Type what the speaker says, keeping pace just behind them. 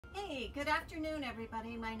Hey, good afternoon,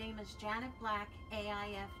 everybody. My name is Janet Black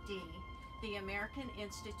AIFD, the American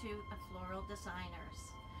Institute of Floral Designers.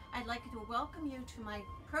 I'd like to welcome you to my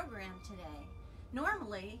program today.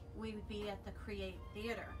 Normally, we would be at the Create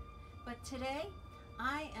Theater, but today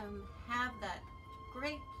I have that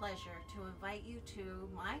great pleasure to invite you to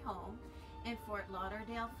my home in Fort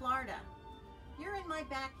Lauderdale, Florida. You're in my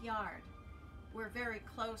backyard. We're very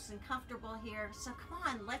close and comfortable here, so come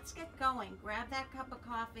on, let's get going. Grab that cup of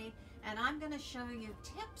coffee, and I'm going to show you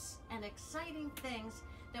tips and exciting things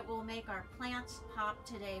that will make our plants pop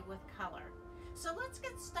today with color. So let's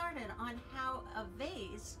get started on how a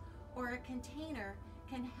vase or a container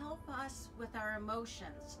can help us with our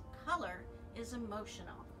emotions. Color is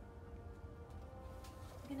emotional.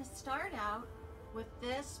 I'm going to start out with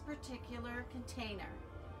this particular container.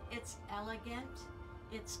 It's elegant,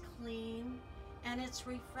 it's clean, and it's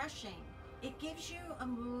refreshing. It gives you a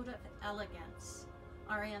mood of elegance.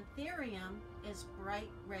 Our anthurium is bright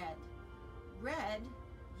red. Red,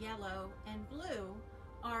 yellow, and blue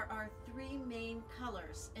are our three main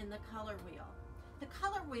colors in the color wheel. The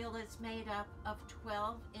color wheel is made up of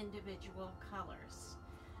 12 individual colors.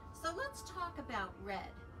 So let's talk about red.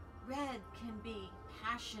 Red can be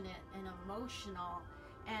passionate and emotional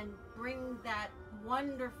and bring that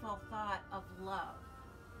wonderful thought of love.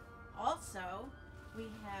 Also, we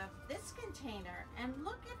have this container, and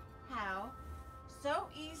look at how so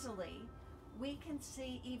easily we can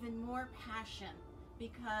see even more passion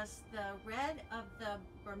because the red of the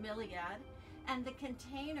bromeliad and the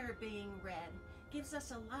container being red gives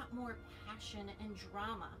us a lot more passion and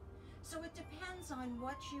drama. So it depends on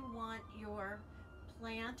what you want your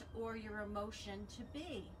plant or your emotion to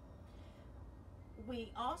be.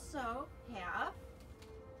 We also have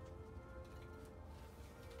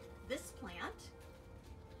this plant,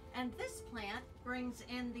 and this plant brings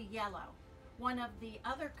in the yellow, one of the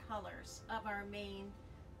other colors of our main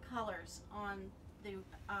colors on the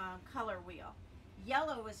color wheel.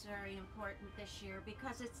 Yellow is very important this year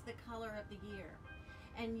because it's the color of the year,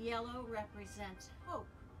 and yellow represents hope.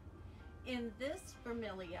 In this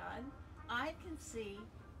bromeliad, I can see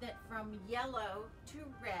that from yellow to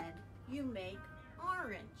red, you make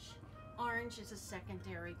orange. Orange is a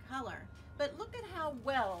secondary color, but look at how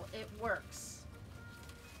well it works.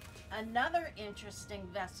 Another interesting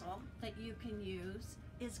vessel that you can use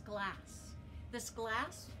is glass. This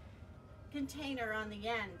glass container on the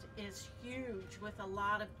end is huge with a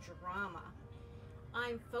lot of drama.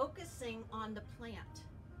 I'm focusing on the plant,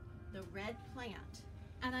 the red plant,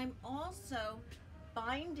 and I'm also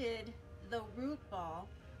binded the root ball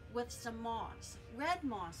with some moss, red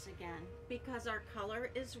moss again, because our color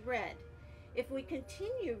is red. If we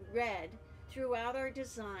continue red throughout our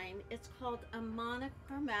design, it's called a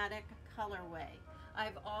monochromatic colorway.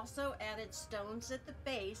 I've also added stones at the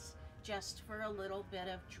base just for a little bit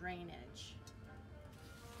of drainage.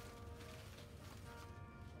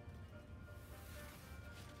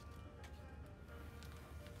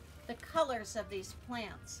 The colors of these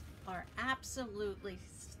plants are absolutely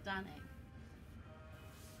stunning.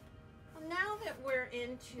 Now that we're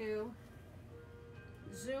into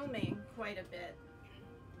zooming quite a bit,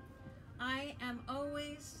 I am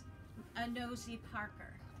always a nosy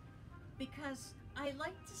parker because I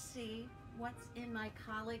like to see what's in my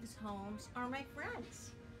colleagues' homes or my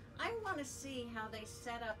friends. I want to see how they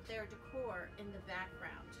set up their decor in the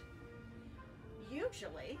background.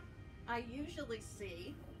 I usually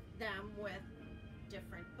see them with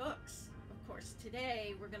different books. Of course,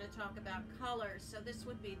 today we're going to talk about colors, so this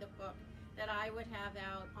would be the book that I would have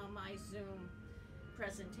out on my Zoom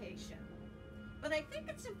presentation. But I think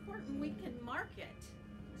it's important we can market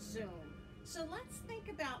Zoom. So let's think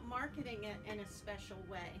about marketing it in a special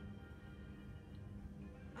way.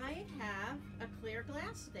 I have a clear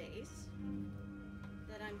glass vase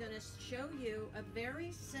that I'm going to show you a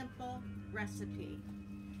very simple recipe.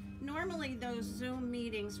 Normally those Zoom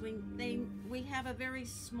meetings, we have a very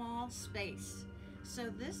small space. So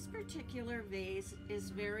this particular vase is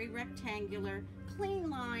very rectangular, clean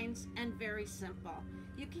lines, and very simple.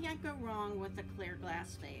 You can't go wrong with a clear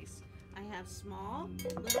glass vase. I have small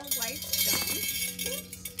little white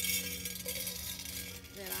stones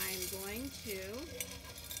that I'm going to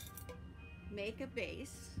make a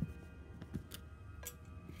base.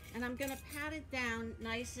 And I'm going to pat it down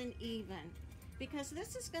nice and even because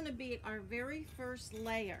this is going to be our very first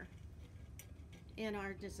layer in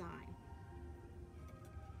our design.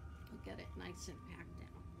 Get it nice and packed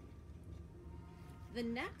down. The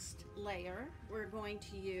next layer we're going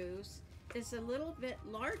to use is a little bit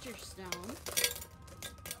larger stone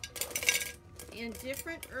in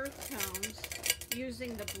different earth tones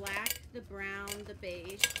using the black, the brown, the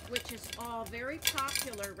beige, which is all very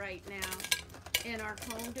popular right now in our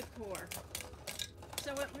home decor.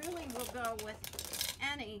 So it really will go with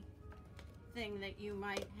anything that you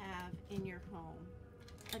might have in your home.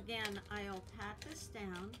 Again, I'll pat this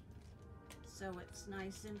down so it's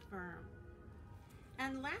nice and firm.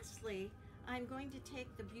 And lastly, I'm going to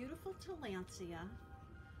take the beautiful tillandsia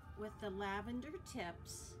with the lavender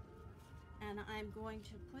tips, and I'm going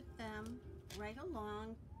to put them right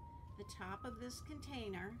along the top of this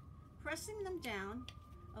container, pressing them down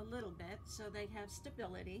a little bit so they have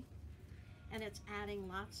stability, and it's adding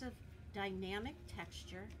lots of dynamic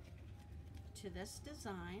texture to this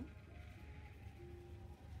design.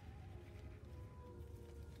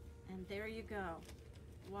 And there you go.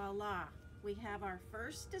 Voila. We have our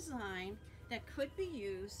first design that could be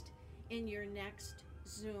used in your next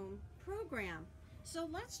Zoom program. So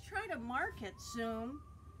let's try to market Zoom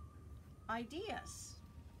ideas.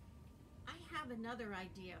 I have another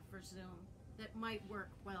idea for Zoom that might work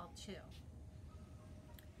well too.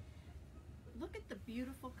 Look at the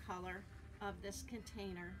beautiful color of this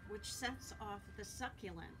container, which sets off the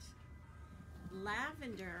succulent.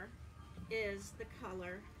 Lavender is the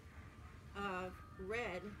color of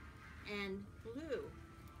red and blue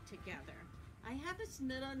together. I have this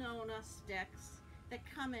Milanona sticks that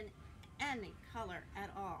come in any color at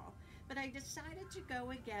all, but I decided to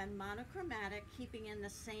go again monochromatic, keeping in the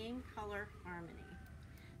same color harmony.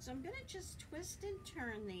 So I'm going to just twist and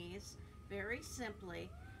turn these very simply,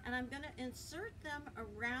 and I'm going to insert them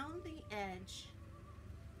around the edge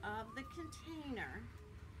of the container,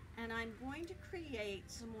 and I'm going to create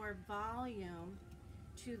some more volume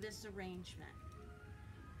to this arrangement,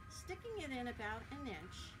 sticking it in about an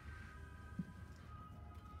inch,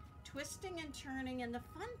 twisting and turning. And the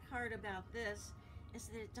fun part about this is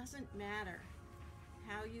that it doesn't matter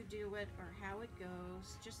how you do it or how it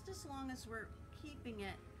goes, just as long as we're keeping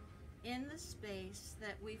it in the space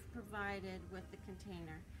that we've provided with the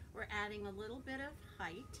container. We're adding a little bit of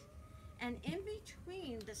height, and in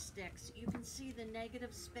between the sticks you can see the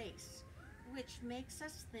negative space, which makes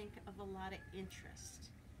us think of a lot of interest.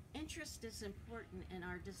 Interest is important in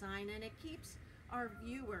our design, and it keeps our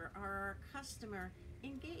viewer or our customer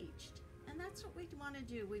engaged. And that's what we want to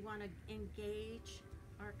do. We want to engage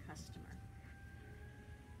our customer.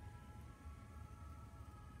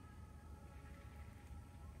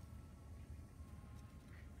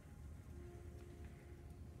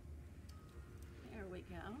 There we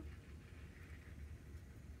go.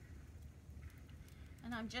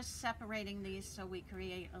 And I'm just separating these so we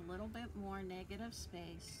create a little bit more negative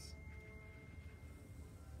space.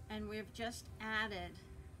 And we've just added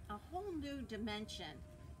a whole new dimension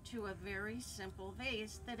to a very simple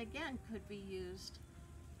vase that again could be used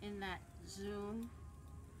in that Zoom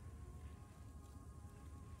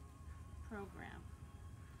program.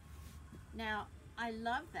 Now, I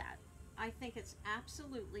love that. I think it's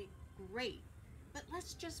absolutely great, but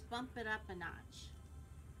let's just bump it up a notch.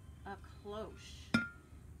 A cloche.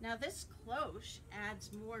 Now this cloche adds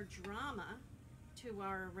more drama to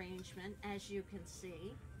our arrangement, as you can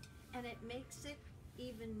see, and it makes it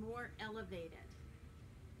even more elevated.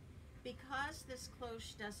 Because this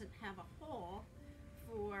cloche doesn't have a hole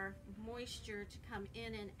for moisture to come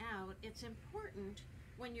in and out, it's important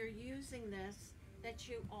when you're using this that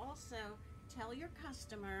you also tell your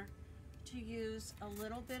customer to use a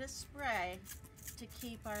little bit of spray to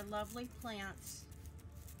keep our lovely plants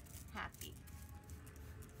happy.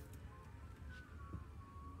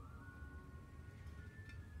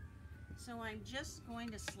 So I'm just going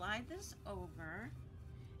to slide this over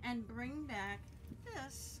and bring back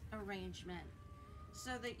this arrangement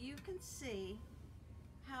so that you can see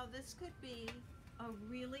how this could be a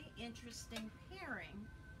really interesting pairing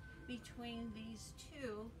between these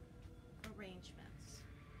two arrangements.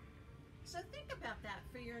 So think about that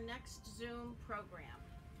for your next Zoom program,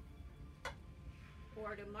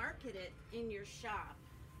 or to market it in your shop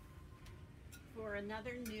for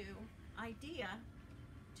another new idea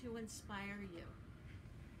to inspire you.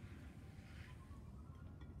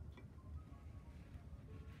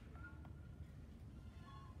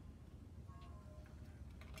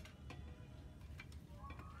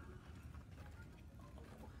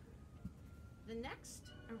 The next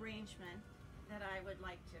arrangement that I would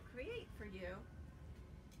like to create for you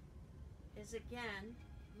is, again,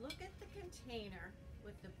 look at the container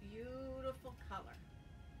with the beautiful color.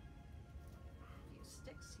 A few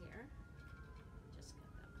sticks here. Just get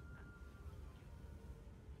them up.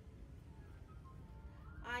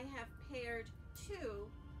 I have paired two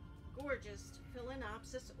gorgeous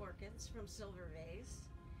Phalaenopsis orchids from Silver Vase,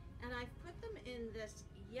 and I've put them in this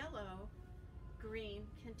yellow green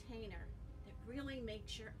container that really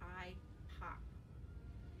makes your eye pop.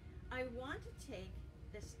 I want to take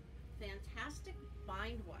this fantastic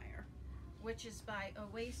bind wire, which is by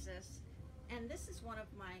Oasis, and this is one of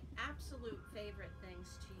my absolute favorite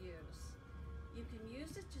things to use. You can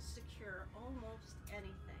use it to secure almost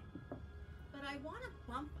anything. But I want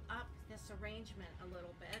to bump up this arrangement a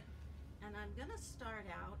little bit, and I'm going to start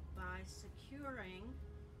out by securing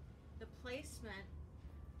the placement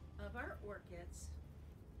of our orchids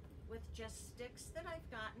with just sticks that I've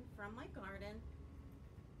gotten from my garden,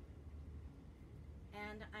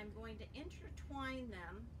 and I'm going to intertwine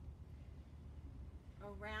them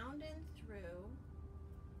around and through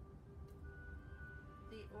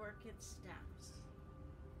the orchid stems.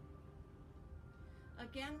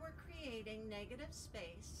 Again, we're creating negative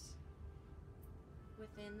space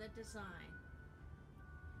within the design.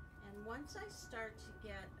 And once I start to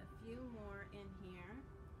get a few more in here,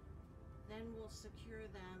 then we'll secure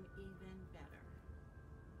them even better.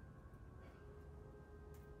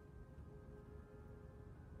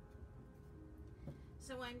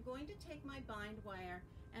 So I'm going to take my bind wire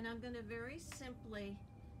and I'm going to very simply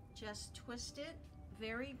just twist it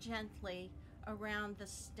very gently around the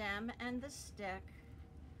stem and the stick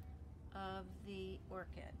of the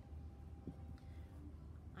orchid.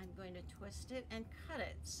 I'm going to twist it and cut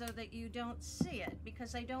it so that you don't see it,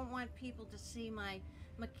 because I don't want people to see my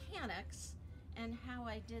mechanics and how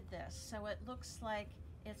I did this. So it looks like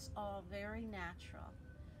it's all very natural.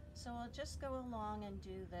 So I'll just go along and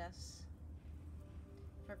do this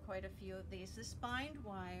for quite a few of these. This bind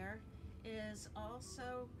wire is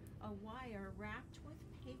also a wire wrapped with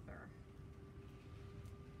paper,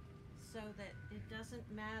 so that it doesn't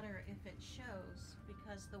matter if it shows,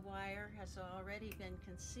 because the wire has already been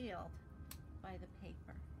concealed by the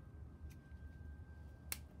paper.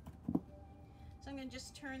 So I'm going to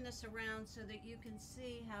just turn this around so that you can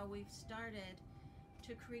see how we've started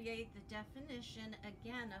to create the definition,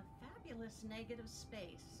 again, of fabulous negative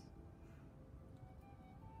space.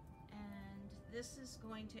 And this is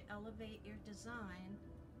going to elevate your design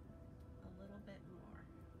a little bit more.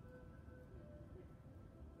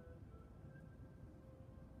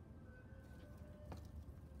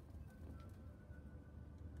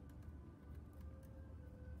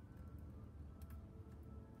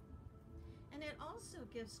 And it also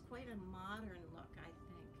gives quite a modern look, I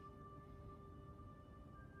think.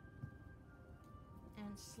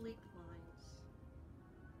 And sleek lines.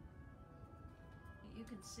 You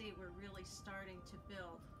can see we're really starting to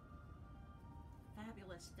build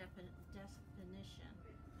fabulous definition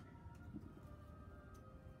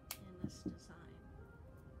in this design.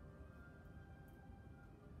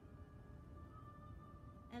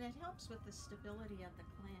 And it helps with the stability of the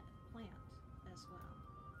plant as well.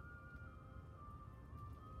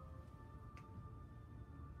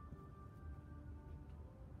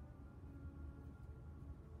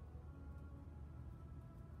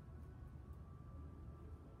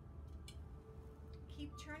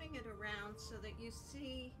 Keep turning it around so that you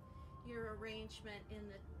see your arrangement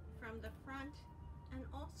from the front and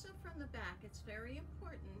also from the back. It's very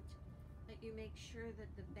important that you make sure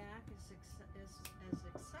that the back is as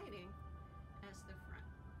exciting as the front.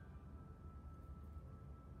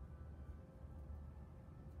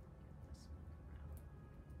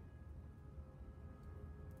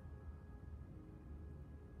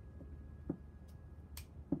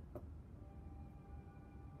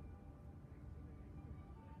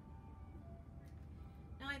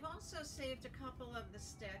 I've also saved a couple of the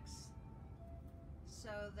sticks so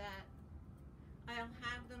that I'll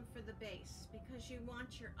have them for the base, because you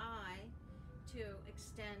want your eye to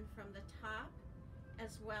extend from the top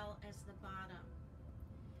as well as the bottom.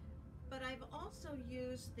 But I've also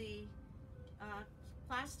used the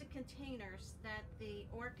plastic containers that the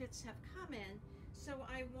orchids have come in, so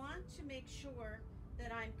I want to make sure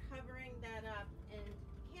that I'm covering that up and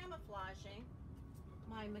camouflaging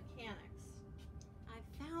my mechanics.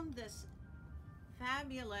 I found this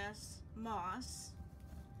fabulous moss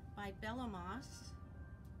by Bella Moss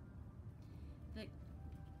that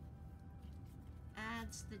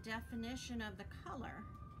adds the definition of the color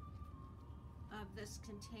of this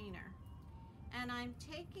container. And I'm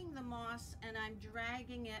taking the moss and I'm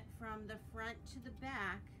dragging it from the front to the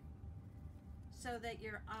back so that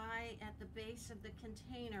your eye at the base of the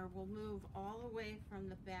container will move all the way from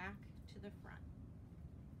the back to the front.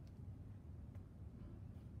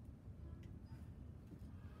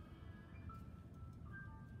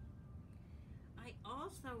 I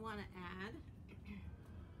also want to add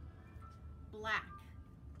black.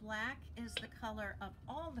 Black is the color of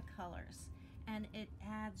all the colors, and it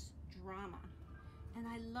adds drama. And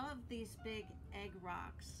I love these big egg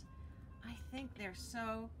rocks. I think they're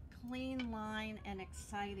so clean line and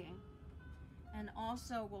exciting, and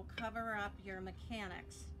also will cover up your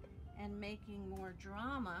mechanics and making more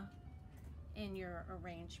drama in your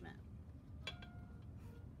arrangement.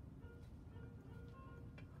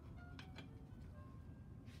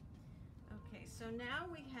 Okay, so now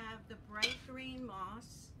we have the bright green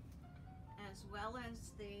moss as well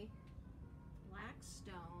as the black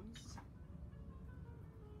stones.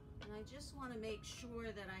 And I just want to make sure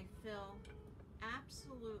that I fill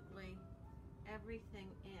absolutely everything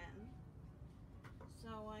in. So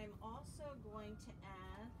I'm also going to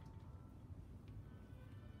add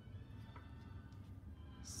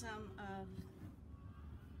some of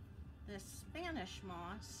the Spanish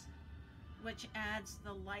moss, which adds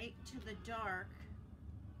the light to the dark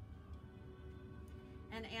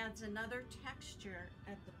and adds another texture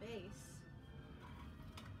at the base.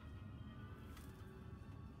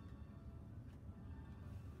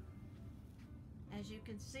 As you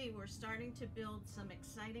can see, we're starting to build some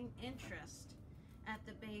exciting interest at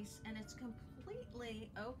the base, and it's completely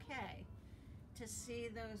okay to see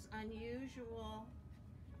those unusual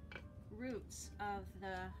roots of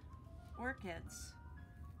the orchids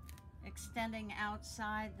extending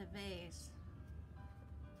outside the vase,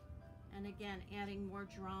 and again adding more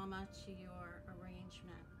drama to your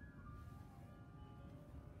arrangement.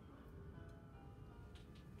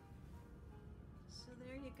 So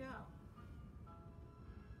there you go.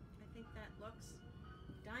 I think that looks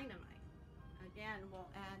dynamite. Again, we'll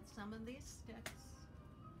add some of these sticks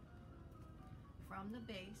from the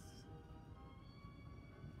base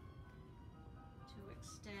to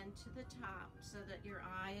extend to the top so that your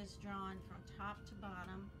eye is drawn from top to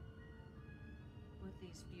bottom with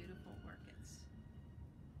these beautiful orchids.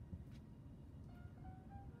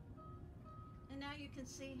 And now you can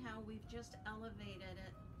see how we've just elevated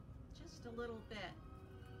it just a little bit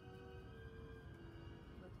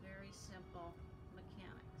with very simple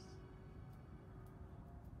mechanics.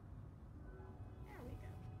 There we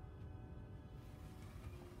go.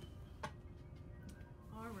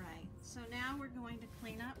 All right, so now we're going to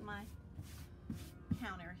clean up my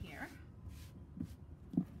counter here.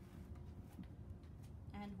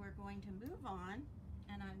 And we're going to move on,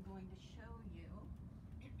 and I'm going to show you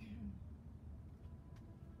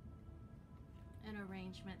an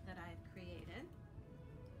arrangement that I've created.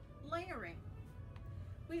 Layering.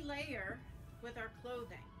 We layer with our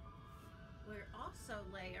clothing. We also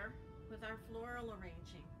layer with our floral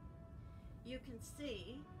arranging. You can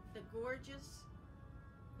see the gorgeous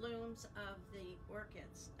blooms of the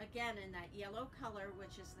orchids, again in that yellow color,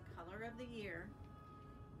 which is the color of the year,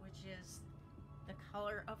 which is the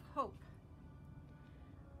color of hope.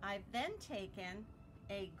 I've then taken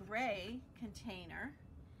a gray container.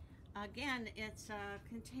 Again, it's a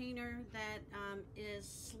container that is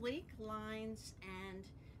sleek lines and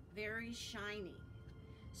very shiny.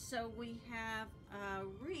 So we have a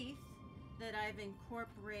wreath that I've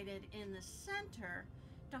incorporated in the center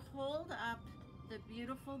to hold up the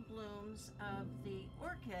beautiful blooms of the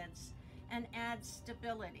orchids and add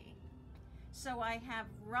stability. So I have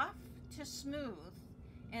rough to smooth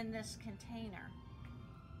in this container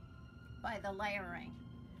by the layering.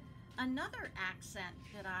 Another accent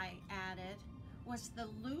that I added was the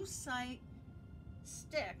lucite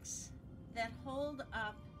sticks that hold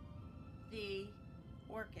up the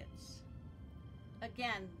orchids.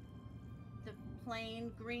 Again, the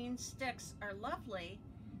plain green sticks are lovely,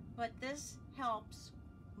 but this helps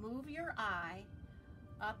move your eye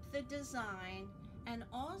up the design and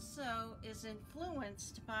also is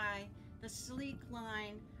influenced by the sleek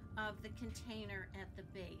line of the container at the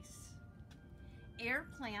base. Air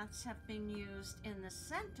plants have been used in the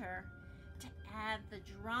center to add the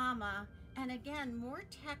drama and again more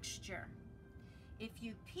texture. If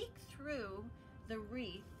you peek through the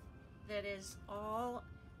wreath that is all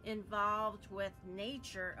involved with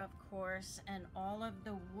nature, of course, and all of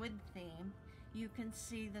the wood theme, you can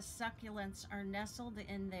see the succulents are nestled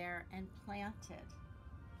in there and planted.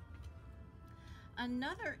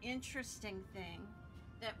 Another interesting thing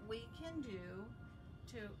that we can do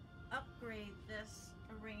to upgrade this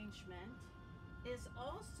arrangement is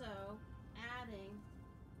also adding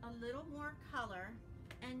a little more color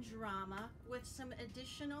and drama with some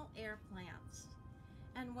additional air plants.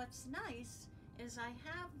 And what's nice is I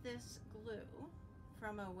have this glue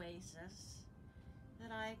from Oasis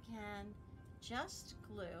that I can just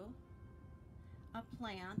glue a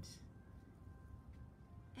plant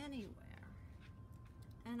anywhere.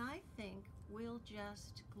 And I think we'll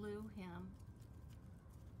just glue him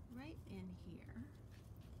right in here,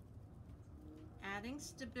 adding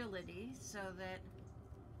stability so that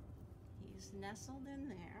is nestled in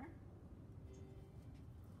there.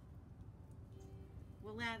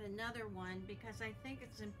 We'll add another one because I think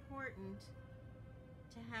it's important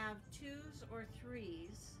to have 2s or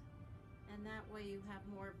 3s, and that way you have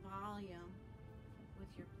more volume with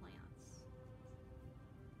your plants.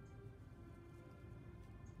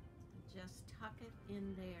 Just tuck it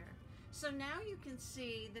in there. So now you can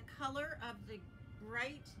see the color of the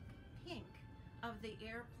bright pink of the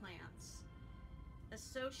air plants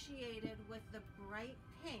associated with the bright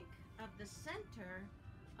pink of the center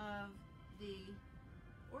of the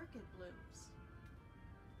orchid blooms.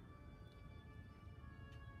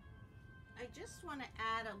 I just want to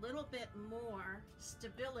add a little bit more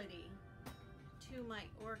stability to my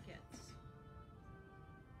orchids.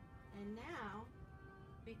 And now,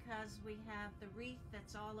 because we have the wreath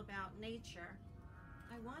that's all about nature,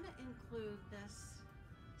 I want to include this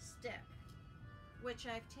stick, which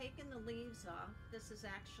I've taken the leaves off. This is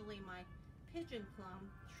actually my pigeon plum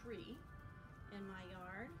tree in my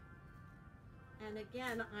yard. And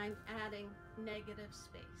again, I'm adding negative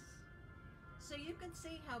space. So you can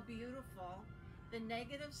see how beautiful the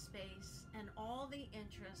negative space and all the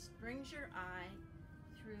interest brings your eye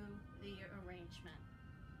through the arrangement.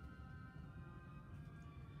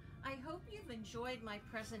 I hope you've enjoyed my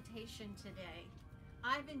presentation today.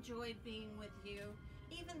 I've enjoyed being with you,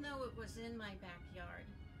 even though it was in my backyard.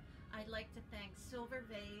 I'd like to thank Silver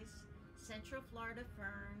Vase, Central Florida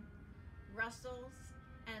Fern, Russell's,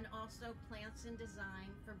 and also Plants in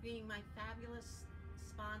Design for being my fabulous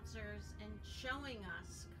sponsors and showing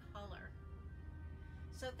us color.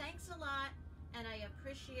 So thanks a lot, and I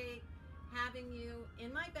appreciate having you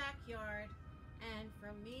in my backyard. And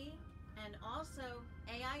from me and also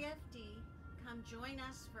AIFD, come join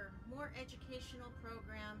us for more educational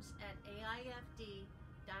programs at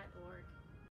AIFD.org.